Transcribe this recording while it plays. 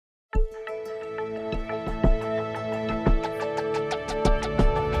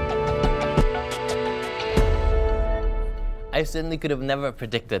I certainly could have never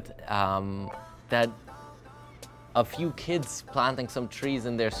predicted that a few kids planting some trees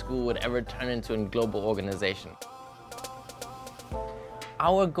in their school would ever turn into a global organization.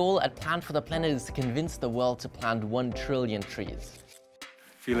 Our goal at Plant for the Planet is to convince the world to plant 1 trillion trees.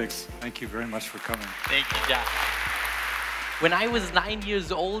 Felix, thank you very much for coming. Thank you, Jack. When I was 9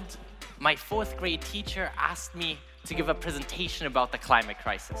 years old, my 4th grade teacher asked me to give a presentation about the climate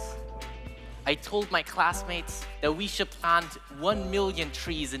crisis. I told my classmates that we should plant 1 million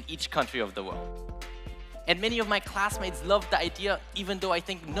trees in each country of the world. And many of my classmates loved the idea, even though I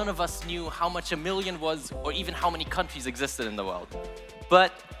think none of us knew how much a million was or even how many countries existed in the world.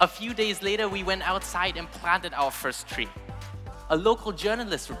 But a few days later, we went outside and planted our first tree. A local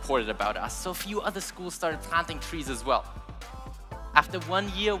journalist reported about us, so a few other schools started planting trees as well. After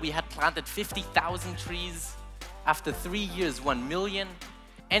 1 year, we had planted 50,000 trees. After 3 years, 1 million.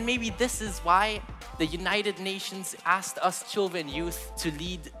 And maybe this is why the United Nations asked us children and youth to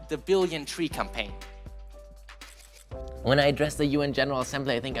lead the Billion Tree campaign. When I addressed the UN General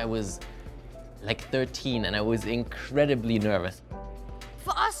Assembly, I think I was like 13 and I was incredibly nervous.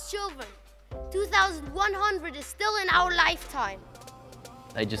 For us children, 2,100 is still in our lifetime.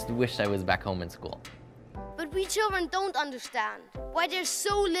 I just wished I was back home in school. But we children don't understand why there's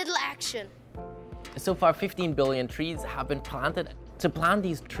so little action. So far, 15 billion trees have been planted. To plant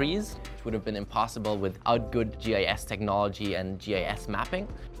these trees, which would have been impossible without good GIS technology and GIS mapping,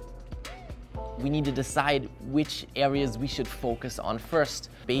 we need to decide which areas we should focus on first,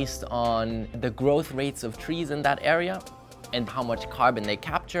 based on the growth rates of trees in that area and how much carbon they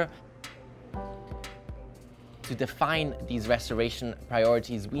capture. To define these restoration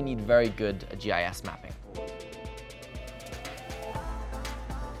priorities, we need very good GIS mapping.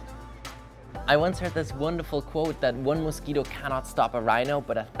 I once heard this wonderful quote that 1 mosquito cannot stop a rhino,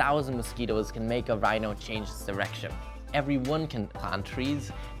 but 1,000 mosquitoes can make a rhino change its direction. Everyone can plant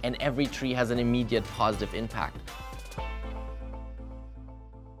trees, and every tree has an immediate positive impact.